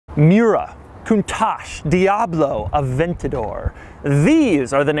Miura, Countach, Diablo, Aventador.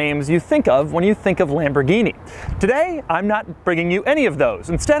 These are the names you think of when you think of Lamborghini. Today, I'm not bringing you any of those.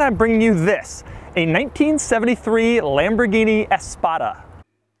 Instead, I'm bringing you this, a 1973 Lamborghini Espada.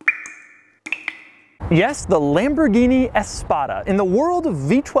 Yes, the Lamborghini Espada. In the world of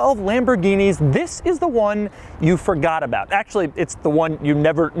V12 Lamborghinis, this is the one you forgot about. Actually, it's the one you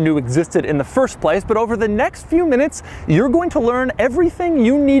never knew existed in the first place, but over the next few minutes, you're going to learn everything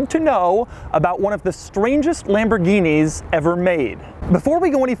you need to know about one of the strangest Lamborghinis ever made. Before we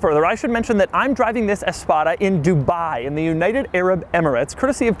go any further, I should mention that I'm driving this Espada in Dubai, in the United Arab Emirates,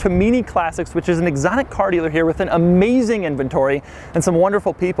 courtesy of Tamini Classics, which is an exotic car dealer here with an amazing inventory and some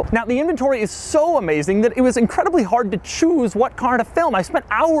wonderful people. Now, the inventory is so amazing that it was incredibly hard to choose what car to film. I spent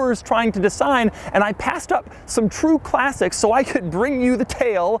hours trying to decide, and I passed up some true classics so I could bring you the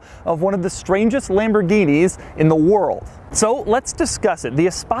tale of one of the strangest Lamborghinis in the world. So let's discuss it. The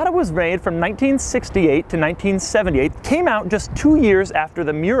Espada was made from 1968 to 1978, came out just 2 years after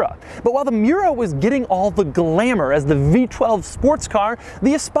the Miura. But while the Miura was getting all the glamour as the V12 sports car,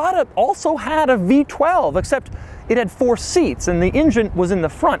 the Espada also had a V12, except it had 4 seats and the engine was in the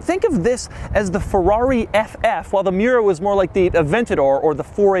front. Think of this as the Ferrari FF, while the Miura was more like the Aventador or the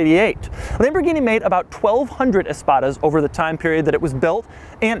 488. Lamborghini made about 1,200 Espadas over the time period that it was built,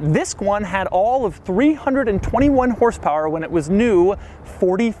 and this one had all of 321 horsepower when it was new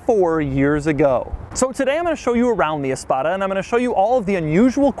 44 years ago. So today I'm going to show you around the Espada, and I'm going to show you all of the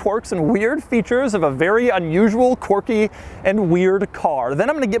unusual quirks and weird features of a very unusual, quirky, and weird car. Then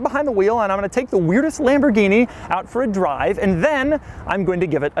I'm going to get behind the wheel and I'm going to take the weirdest Lamborghini out for a drive, and then I'm going to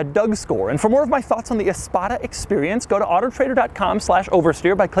give it a Doug score. And for more of my thoughts on the Espada experience, go to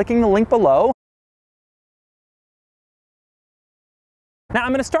autotrader.com/oversteer by clicking the link below. Now, I'm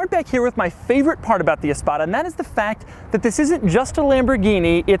going to start back here with my favorite part about the Espada, and that is the fact that this isn't just a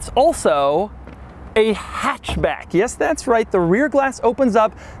Lamborghini, it's also a hatchback. Yes, that's right. The rear glass opens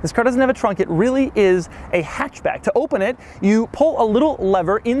up. This car doesn't have a trunk. It really is a hatchback. To open it, you pull a little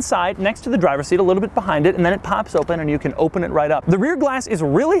lever inside next to the driver's seat, a little bit behind it, and then it pops open and you can open it right up. The rear glass is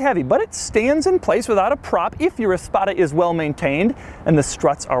really heavy, but it stands in place without a prop if your Espada is well maintained and the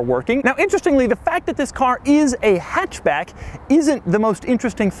struts are working. Now, interestingly, the fact that this car is a hatchback isn't the most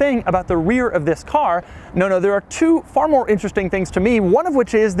interesting thing about the rear of this car. No, there are two far more interesting things to me, one of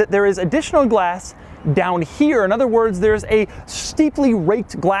which is that there is additional glass down here. In other words, there's a steeply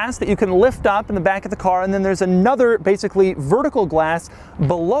raked glass that you can lift up in the back of the car, and then there's another basically vertical glass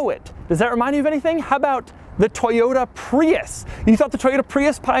below it. Does that remind you of anything? How about the Toyota Prius? You thought the Toyota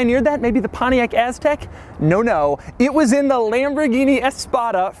Prius pioneered that? Maybe the Pontiac Aztek? No. It was in the Lamborghini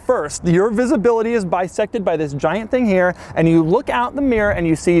Espada first. Your visibility is bisected by this giant thing here, and you look out the mirror and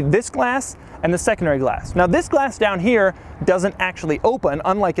you see this glass and the secondary glass. Now, this glass down here doesn't actually open,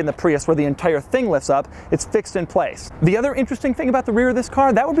 unlike in the Prius where the entire thing lifts up. It's fixed in place. The other interesting thing about the rear of this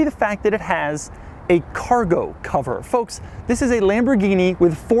car, that would be the fact that it has a cargo cover. Folks, this is a Lamborghini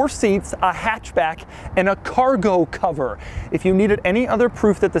with 4 seats, a hatchback, and a cargo cover. If you needed any other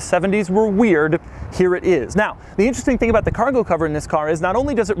proof that the 70s were weird, here it is. Now, the interesting thing about the cargo cover in this car is not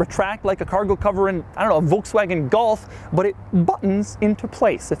only does it retract like a cargo cover in, I don't know, a Volkswagen Golf, but it buttons into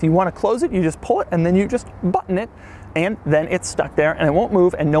place. If you want to close it, you just pull it and then you just button it, and then it's stuck there and it won't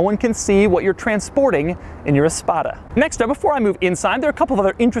move, and no one can see what you're transporting in your Espada. Next up, before I move inside, there are a couple of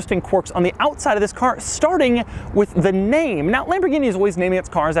other interesting quirks on the outside of this car, starting with the name. Now, Lamborghini is always naming its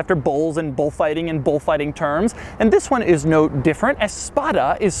cars after bulls and bullfighting terms, and this one is no different.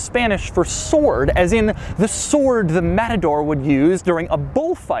 Espada is Spanish for sword, as in the sword the matador would use during a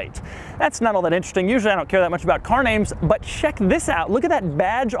bullfight. That's not all that interesting. Usually I don't care that much about car names, but check this out. Look at that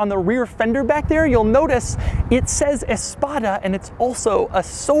badge on the rear fender back there. You'll notice it says Espada, and it's also a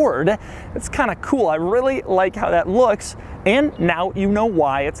sword. It's kind of cool. I really like how that looks, and now you know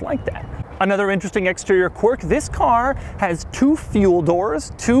why it's like that. Another interesting exterior quirk, this car has 2 fuel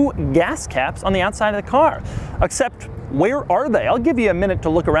doors, 2 gas caps on the outside of the car. Except, where are they? I'll give you a minute to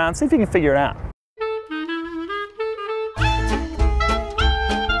look around, see if you can figure it out.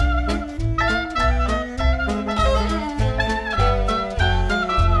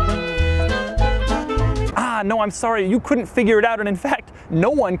 No, I'm sorry, you couldn't figure it out, and in fact, no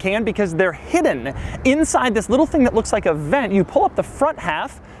one can, because they're hidden inside this little thing that looks like a vent. You pull up the front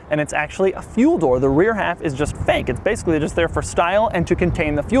half, and it's actually a fuel door. The rear half is just fake. It's basically just there for style and to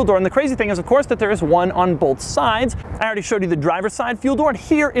contain the fuel door. And the crazy thing is, of course, that there is one on both sides. I already showed you the driver's side fuel door, and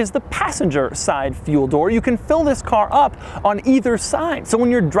here is the passenger side fuel door. You can fill this car up on either side. So when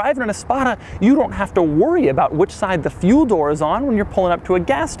you're driving an Espada, you don't have to worry about which side the fuel door is on when you're pulling up to a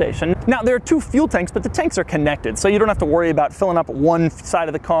gas station. Now, there are 2 fuel tanks, but the tanks are connected. connected. So you don't have to worry about filling up one side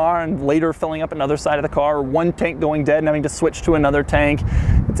of the car and later filling up another side of the car, or one tank going dead and having to switch to another tank.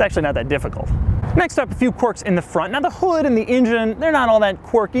 It's actually not that difficult. Next up, a few quirks in the front. Now the hood and the engine, they're not all that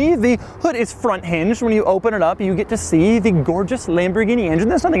quirky. The hood is front hinged. When you open it up, you get to see the gorgeous Lamborghini engine.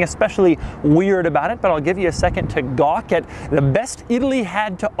 There's nothing especially weird about it, but I'll give you a second to gawk at the best Italy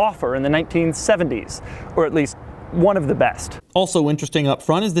had to offer in the 1970s, or at least one of the best. Also interesting up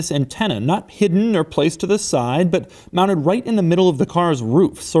front is this antenna, not hidden or placed to the side, but mounted right in the middle of the car's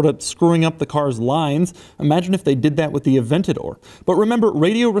roof, sort of screwing up the car's lines. Imagine if they did that with the Aventador. But remember,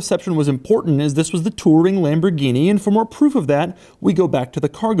 radio reception was important as this was the touring Lamborghini, and for more proof of that, we go back to the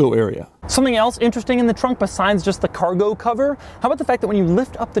cargo area. Something else interesting in the trunk besides just the cargo cover, how about the fact that when you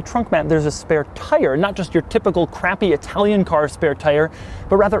lift up the trunk mat, there's a spare tire, not just your typical crappy Italian car spare tire,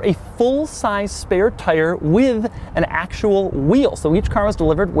 but rather a full-size spare tire with an actual wheel. So each car was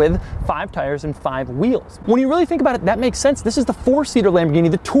delivered with 5 tires and 5 wheels. When you really think about it, that makes sense. This is the 4-seater Lamborghini,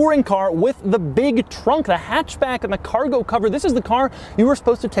 the touring car with the big trunk, the hatchback and the cargo cover. This is the car you were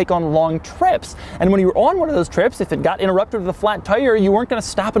supposed to take on long trips. And when you were on one of those trips, if it got interrupted with a flat tire, you weren't going to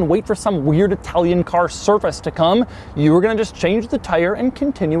stop and wait for some weird Italian car service to come. You were going to just change the tire and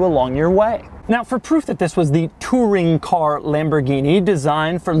continue along your way. Now, for proof that this was the touring car Lamborghini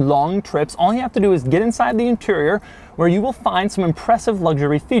designed for long trips, all you have to do is get inside the interior, where you will find some impressive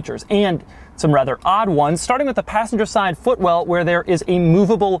luxury features and some rather odd ones, starting with the passenger side footwell, where there is a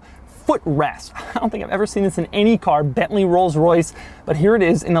movable footrest. I don't think I've ever seen this in any car, Bentley, Rolls-Royce, but here it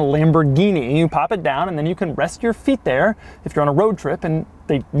is in a Lamborghini. You pop it down and then you can rest your feet there if you're on a road trip and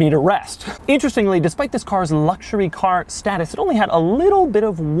they need a rest. Interestingly, despite this car's luxury car status, it only had a little bit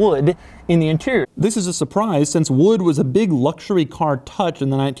of wood in the interior. This is a surprise since wood was a big luxury car touch in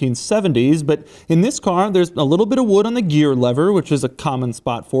the 1970s, but in this car there's a little bit of wood on the gear lever, which is a common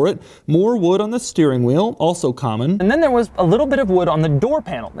spot for it, more wood on the steering wheel, also common. And then there was a little bit of wood on the door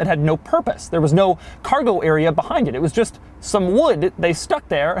panel. It had no purpose. There was no cargo area behind it. It was just some wood they stuck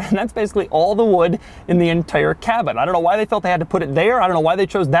there, and that's basically all the wood in the entire cabin. I don't know why they felt they had to put it there. I don't know why they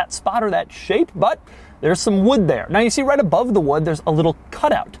chose that spot or that shape, but there's some wood there. Now you see right above the wood, there's a little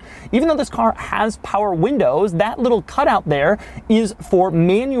cutout. Even though this car has power windows, that little cutout there is for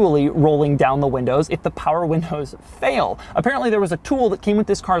manually rolling down the windows if the power windows fail. Apparently there was a tool that came with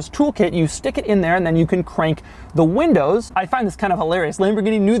this car's toolkit. You stick it in there and then you can crank the windows. I find this kind of hilarious.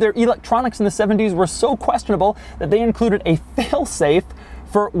 Lamborghini knew their electronics in the 70s were so questionable that they included a fail-safe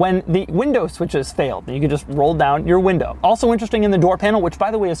for when the window switches failed. You can just roll down your window. Also interesting in the door panel, which by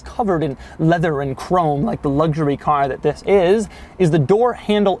the way is covered in leather and chrome like the luxury car that this is the door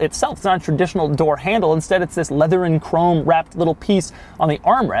handle itself. It's not a traditional door handle. Instead, it's this leather and chrome wrapped little piece on the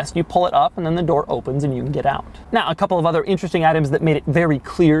armrest. You pull it up and then the door opens and you can get out. Now, a couple of other interesting items that made it very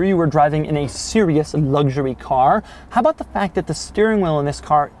clear you were driving in a serious luxury car. How about the fact that the steering wheel in this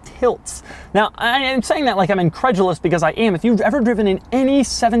car tilts? Now, I'm saying that like I'm incredulous because I am. If you've ever driven in any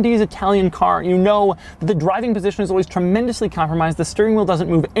 70s Italian car, you know that the driving position is always tremendously compromised. The steering wheel doesn't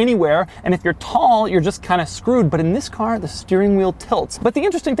move anywhere, and if you're tall, you're just kind of screwed. But in this car, the steering wheel tilts. But the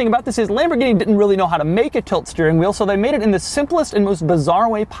interesting thing about this is Lamborghini didn't really know how to make a tilt steering wheel, so they made it in the simplest and most bizarre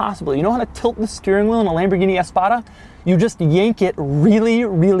way possible. You know how to tilt the steering wheel in a Lamborghini Espada? You just yank it really,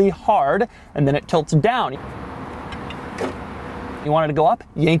 really hard, and then it tilts down. You want it to go up?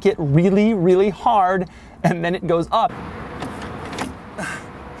 Yank it really, really hard, and then it goes up.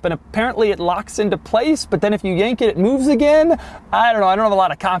 But apparently it locks into place, but then if you yank it, it moves again. I don't know, I don't have a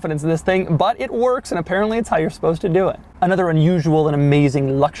lot of confidence in this thing, but it works, and apparently it's how you're supposed to do it. Another unusual and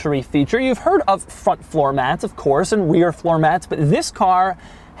amazing luxury feature, you've heard of front floor mats, of course, and rear floor mats, but this car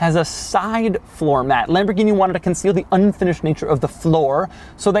has a side floor mat. Lamborghini wanted to conceal the unfinished nature of the floor,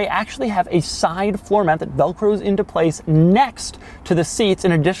 so they actually have a side floor mat that velcros into place next to the seats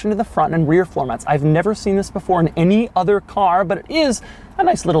in addition to the front and rear floor mats. I've never seen this before in any other car, but it is a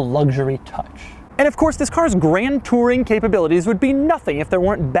nice little luxury touch. And of course, this car's grand touring capabilities would be nothing if there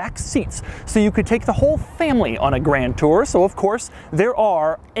weren't back seats. So you could take the whole family on a grand tour. So of course there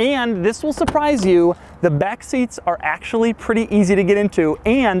are, and this will surprise you, the back seats are actually pretty easy to get into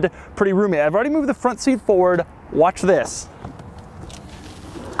and pretty roomy. I've already moved the front seat forward. Watch this.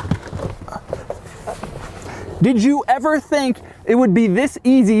 Did you ever think it would be this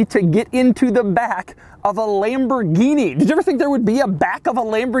easy to get into the back of a Lamborghini? Did you ever think there would be a back of a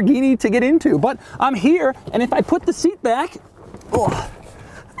Lamborghini to get into? But I'm here, and if I put the seat back,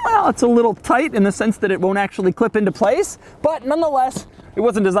 well, it's a little tight in the sense that it won't actually clip into place, but nonetheless, it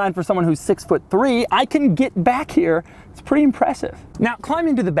wasn't designed for someone who's 6'3". I can get back here. It's pretty impressive. Now, climb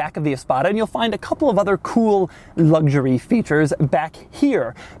into the back of the Espada and you'll find a couple of other cool luxury features back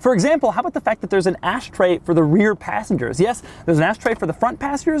here. For example, how about the fact that there's an ashtray for the rear passengers? Yes, there's an ashtray for the front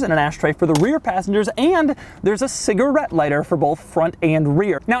passengers and an ashtray for the rear passengers, and there's a cigarette lighter for both front and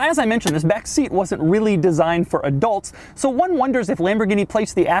rear. Now, as I mentioned, this back seat wasn't really designed for adults, so one wonders if Lamborghini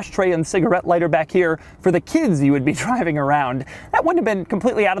placed the ashtray and cigarette lighter back here for the kids you would be driving around. That wouldn't have been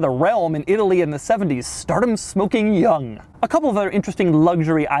completely out of the realm in Italy in the 70s. Start 'em smoking young. A couple of other interesting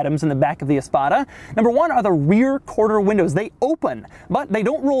luxury items in the back of the Espada. Number one are the rear quarter windows. They open, but they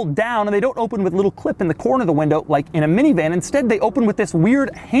don't roll down and they don't open with a little clip in the corner of the window like in a minivan. Instead, they open with this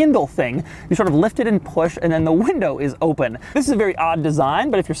weird handle thing. You sort of lift it and push, and then the window is open. This is a very odd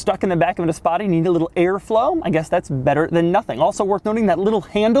design, but if you're stuck in the back of an Espada, you need a little airflow. I guess that's better than nothing. Also worth noting, that little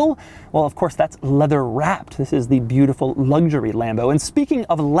handle, well, of course, that's leather wrapped. This is the beautiful luxury Lambo. And speaking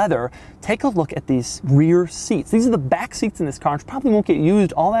of leather, take a look at these rear seats. These are the back seats in this car, which probably won't get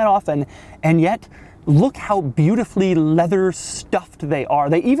used all that often, and yet look how beautifully leather stuffed they are.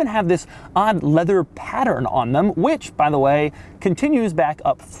 They even have this odd leather pattern on them, which, by the way, continues back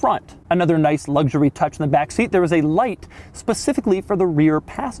up front. Another nice luxury touch in the back seat, there is a light specifically for the rear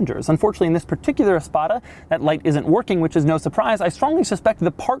passengers. Unfortunately, in this particular Espada, that light isn't working, which is no surprise. I strongly suspect the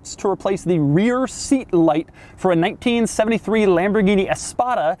parts to replace the rear seat light for a 1973 Lamborghini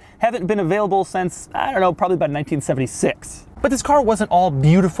Espada haven't been available since, I don't know, probably about 1976. But this car wasn't all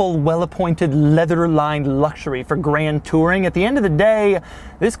beautiful, well-appointed, leather-lined luxury for grand touring. At the end of the day,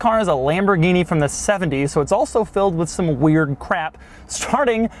 this car is a Lamborghini from the 70s, so it's also filled with some weird crap,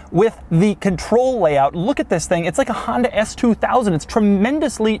 starting with the control layout. Look at this thing. It's like a Honda S2000. It's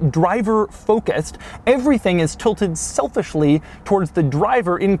tremendously driver-focused. Everything is tilted selfishly towards the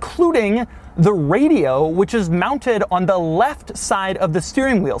driver, including the radio, which is mounted on the left side of the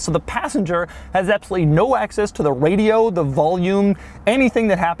steering wheel. So the passenger has absolutely no access to the radio, the volume, anything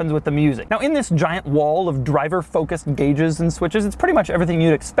that happens with the music. Now, in this giant wall of driver-focused gauges and switches, it's pretty much everything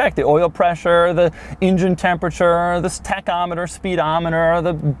you'd expect. The oil pressure, the engine temperature, the tachometer, speedometer,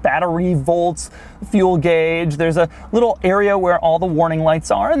 the battery volts, fuel gauge. There's a little area where all the warning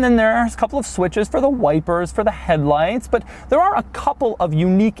lights are, and then there's a couple of switches for the wipers, for the headlights, but there are a couple of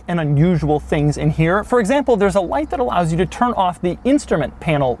unique and unusual things in here. For example, there's a light that allows you to turn off the instrument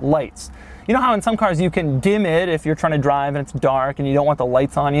panel lights. You know how in some cars you can dim it if you're trying to drive and it's dark and you don't want the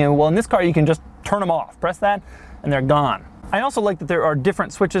lights on you? Well, in this car you can just turn them off. Press that and they're gone. I also like that there are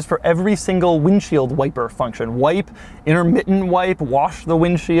different switches for every single windshield wiper function. Wipe, intermittent wipe, wash the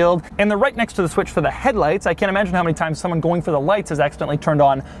windshield, and they're right next to the switch for the headlights. I can't imagine how many times someone going for the lights has accidentally turned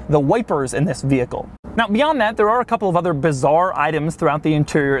on the wipers in this vehicle. Now, beyond that, there are a couple of other bizarre items throughout the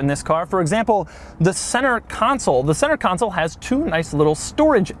interior in this car. For example, the center console. The center console has two nice little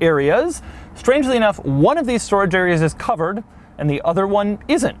storage areas. Strangely enough, one of these storage areas is covered, and the other one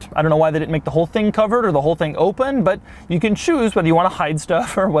isn't. I don't know why they didn't make the whole thing covered or the whole thing open, but you can choose whether you want to hide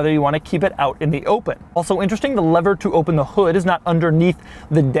stuff or whether you want to keep it out in the open. Also interesting, the lever to open the hood is not underneath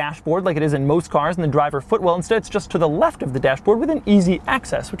the dashboard like it is in most cars in the driver footwell. Instead, it's just to the left of the dashboard with an easy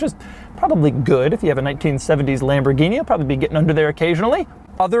access, which is probably good. If you have a 1970s Lamborghini, you'll probably be getting under there occasionally.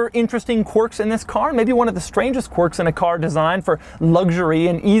 Other interesting quirks in this car, maybe one of the strangest quirks in a car designed for luxury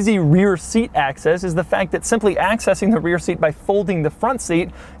and easy rear seat access, is the fact that simply accessing the rear seat by folding the front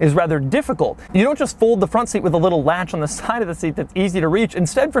seat is rather difficult. You don't just fold the front seat with a little latch on the side of the seat that's easy to reach.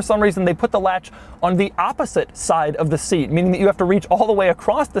 Instead, for some reason, they put the latch on the opposite side of the seat, meaning that you have to reach all the way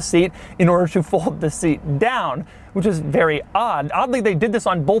across the seat in order to fold the seat down, which is very odd. Oddly, they did this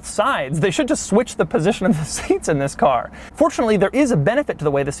on both sides. They should just switch the position of the seats in this car. Fortunately, there is a benefit to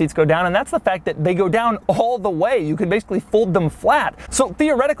the way the seats go down, and that's the fact that they go down all the way. You can basically fold them flat. So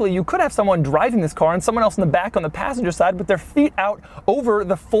theoretically, you could have someone driving this car and someone else in the back on the passenger side with their feet out over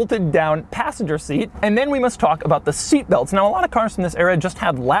the folded down passenger seat. And then we must talk about the seat belts. Now, a lot of cars from this era just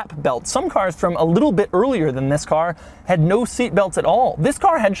had lap belts. Some cars from a little bit earlier than this car had no seat belts at all. This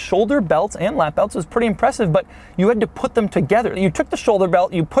car had shoulder belts and lap belts. It was pretty impressive, but you had to put them together. You took the shoulder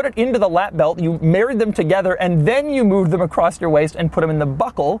belt, you put it into the lap belt, you married them together, and then you moved them across your waist and put them in the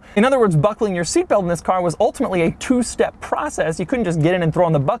buckle. In other words, buckling your seatbelt in this car was ultimately a two-step process. You couldn't just get in and throw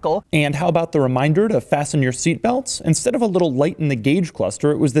on the buckle. And how about the reminder to fasten your seatbelts? Instead of a little light in the gauge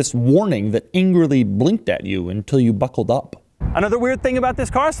cluster, it was this warning that angrily blinked at you until you buckled up. Another weird thing about this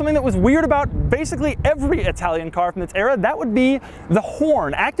car, something that was weird about basically every Italian car from its era, that would be the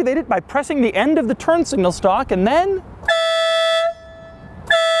horn, activated by pressing the end of the turn signal stalk, and then...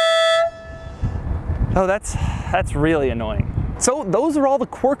 Oh, that's really annoying. So those are all the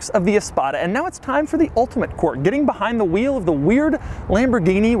quirks of the Espada, and now it's time for the ultimate quirk, getting behind the wheel of the weird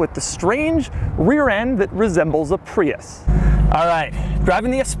Lamborghini with the strange rear end that resembles a Prius. All right, driving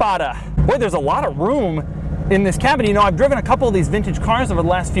the Espada. Boy, there's a lot of room in this cabin. You know, I've driven a couple of these vintage cars over the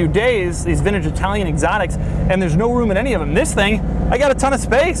last few days, these vintage Italian exotics, and there's no room in any of them. This thing, I got a ton of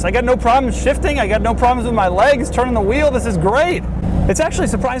space. I got no problems shifting. I got no problems with my legs, turning the wheel. This is great. It's actually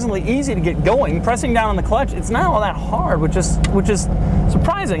surprisingly easy to get going. Pressing down on the clutch, it's not all that hard, which is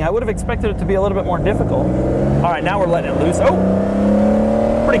surprising. I would have expected it to be a little bit more difficult. All right, now we're letting it loose.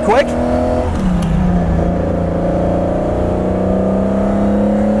 Oh, pretty quick.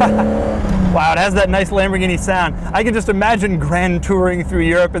 Wow, it has that nice Lamborghini sound. I can just imagine grand touring through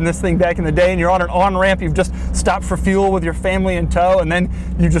Europe in this thing back in the day, and you're on an on-ramp, you've just stopped for fuel with your family in tow, and then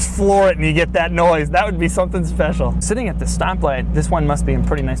you just floor it and you get that noise. That would be something special. Sitting at this stoplight, this one must be in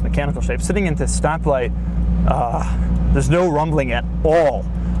pretty nice mechanical shape. Sitting at this stoplight, there's no rumbling at all.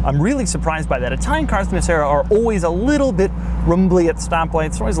 I'm really surprised by that. Italian cars from this era are always a little bit rumbly at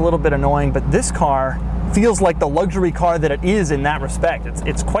stoplights, always a little bit annoying, but this car feels like the luxury car that it is in that respect.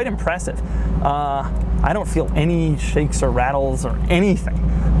 It's quite impressive. I don't feel any shakes or rattles or anything.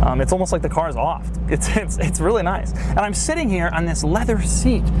 It's almost like the car is off. It's really nice. And I'm sitting here on this leather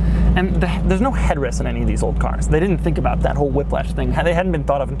seat, and there's no headrest in any of these old cars. They didn't think about that whole whiplash thing. They hadn't been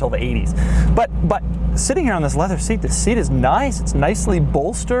thought of until the 80s. But sitting here on this leather seat, the seat is nice. It's nicely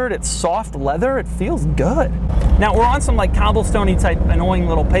bolstered. It's soft leather. It feels good. Now we're on some like cobblestone-y type annoying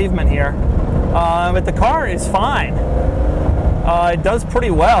little pavement here. But the car is fine. It does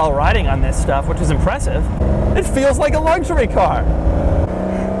pretty well riding on this stuff, which is impressive. It feels like a luxury car.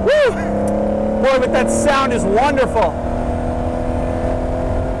 Woo! Boy, but that sound is wonderful.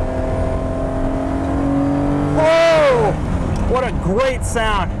 Whoa! What a great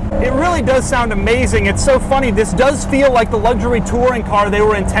sound. It really does sound amazing. It's so funny. This does feel like the luxury touring car they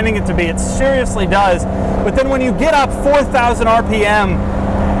were intending it to be. It seriously does. But then when you get up 4,000 RPM,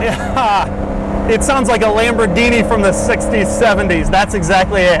 it sounds like a Lamborghini from the 60s, 70s. That's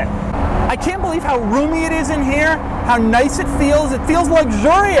exactly it. I can't believe how roomy it is in here, how nice it feels. It feels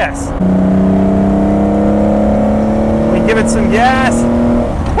luxurious. We give it some gas.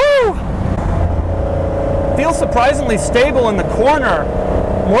 Woo! Feels surprisingly stable in the corner,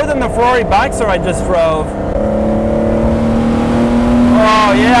 more than the Ferrari Boxer I just drove.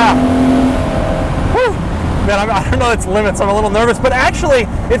 Oh yeah. Woo! Man, I don't know its limits. I'm a little nervous, but actually,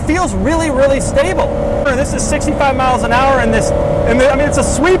 it feels really, really stable. This is 65 miles an hour, and I mean, it's a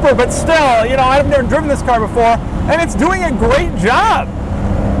sweeper, but still, you know, I've never driven this car before, and it's doing a great job.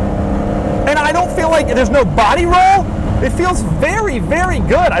 And I don't feel like there's no body roll. It feels very, very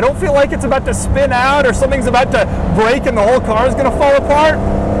good. I don't feel like it's about to spin out or something's about to break and the whole car is going to fall apart.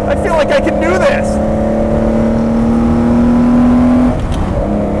 I feel like I can do this.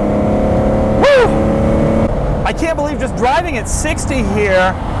 I can't believe just driving at 60 here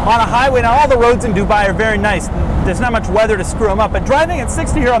on a highway. Now all the roads in Dubai are very nice. There's not much weather to screw them up, but driving at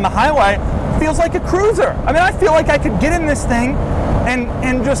 60 here on the highway feels like a cruiser. I mean, I feel like I could get in this thing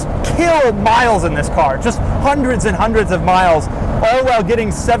and just kill miles in this car, just hundreds and hundreds of miles, all while getting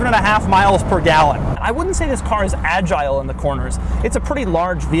 7.5 miles per gallon. I wouldn't say this car is agile in the corners. It's a pretty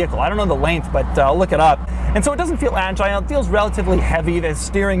large vehicle. I don't know the length, but I'll look it up. And so it doesn't feel agile. It feels relatively heavy. The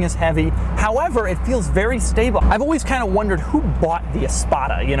steering is heavy. However, it feels very stable. I've always kind of wondered who bought the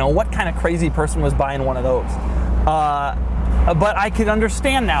Espada. You know, what kind of crazy person was buying one of those? But I can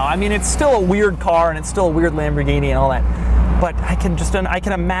understand now. I mean, it's still a weird car, and it's still a weird Lamborghini and all that. But I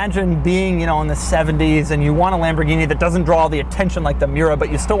can imagine being, you know, in the 70s, and you want a Lamborghini that doesn't draw the attention like the DeMuro, but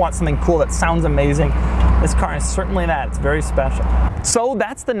you still want something cool that sounds amazing. This car is certainly that. It's very special. So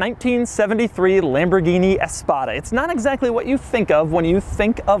that's the 1973 Lamborghini Espada. It's not exactly what you think of when you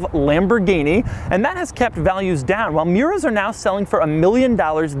think of Lamborghini, and that has kept values down. While Miuras are now selling for $1 million,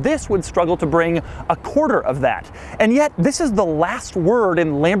 this would struggle to bring a quarter of that. And yet, this is the last word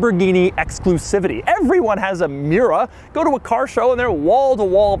in Lamborghini exclusivity. Everyone has a Miura. Go to a car show and they're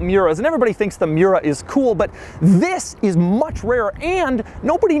wall-to-wall Miuras, and everybody thinks the Miura is cool, but this is much rarer, and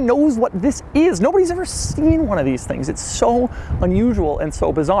nobody knows what this is. Nobody's ever seen one of these things. It's so unusual and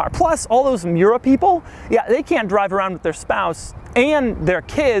so bizarre. Plus, all those Miura people, yeah, they can't drive around with their spouse and their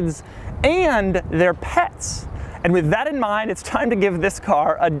kids and their pets. And with that in mind, it's time to give this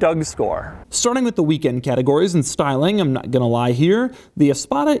car a Doug score. Starting with the weekend categories and styling, I'm not gonna lie here, the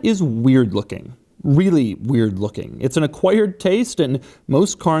Espada is weird looking. Really weird looking. It's an acquired taste, and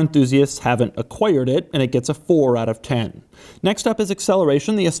most car enthusiasts haven't acquired it, and it gets a 4 out of 10. Next up is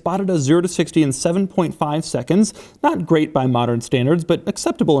acceleration. The Espada does 0 to 60 in 7.5 seconds. Not great by modern standards, but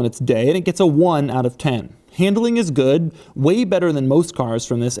acceptable in its day, and it gets a 1 out of 10. Handling is good, way better than most cars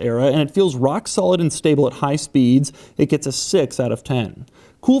from this era, and it feels rock solid and stable at high speeds. It gets a 6 out of 10.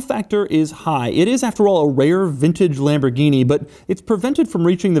 Cool factor is high. It is, after all, a rare vintage Lamborghini, but it's prevented from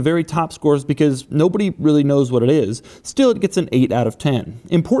reaching the very top scores because nobody really knows what it is. Still, it gets an 8 out of 10.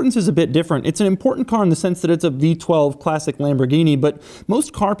 Importance is a bit different. It's an important car in the sense that it's a V12 classic Lamborghini, but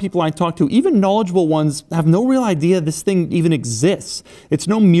most car people I talk to, even knowledgeable ones, have no real idea this thing even exists. It's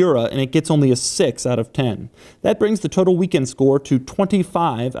no Miura, and it gets only a 6 out of 10. That brings the total weekend score to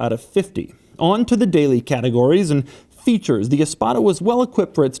 25 out of 50. On to the daily categories and features. The Espada was well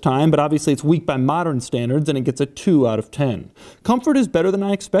equipped for its time, but obviously it's weak by modern standards, and it gets a 2 out of 10. Comfort is better than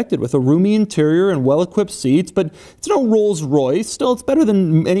I expected, with a roomy interior and well-equipped seats, but it's no Rolls Royce. Still, it's better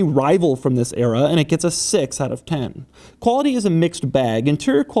than any rival from this era, and it gets a 6 out of 10. Quality is a mixed bag.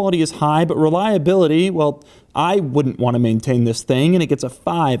 Interior quality is high, but reliability, well, I wouldn't want to maintain this thing, and it gets a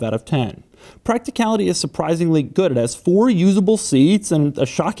 5 out of 10. Practicality is surprisingly good. It has 4 usable seats and a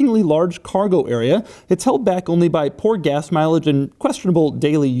shockingly large cargo area. It's held back only by poor gas mileage and questionable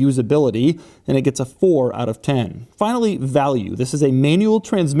daily usability, and it gets a 4 out of 10. Finally, value. This is a manual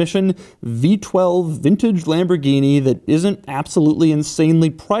transmission V12 vintage Lamborghini that isn't absolutely insanely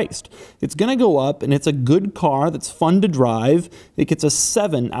priced. It's going to go up, and it's a good car that's fun to drive. It gets a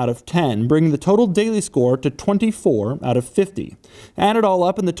 7 out of 10, bringing the total daily score to 24 out of 50. Add it all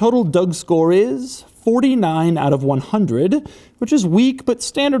up, and the total Doug score is 49 out of 100, which is weak but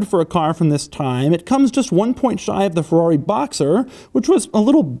standard for a car from this time. It comes just 1 point shy of the Ferrari Boxer, which was a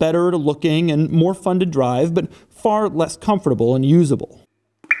little better looking and more fun to drive, but far less comfortable and usable.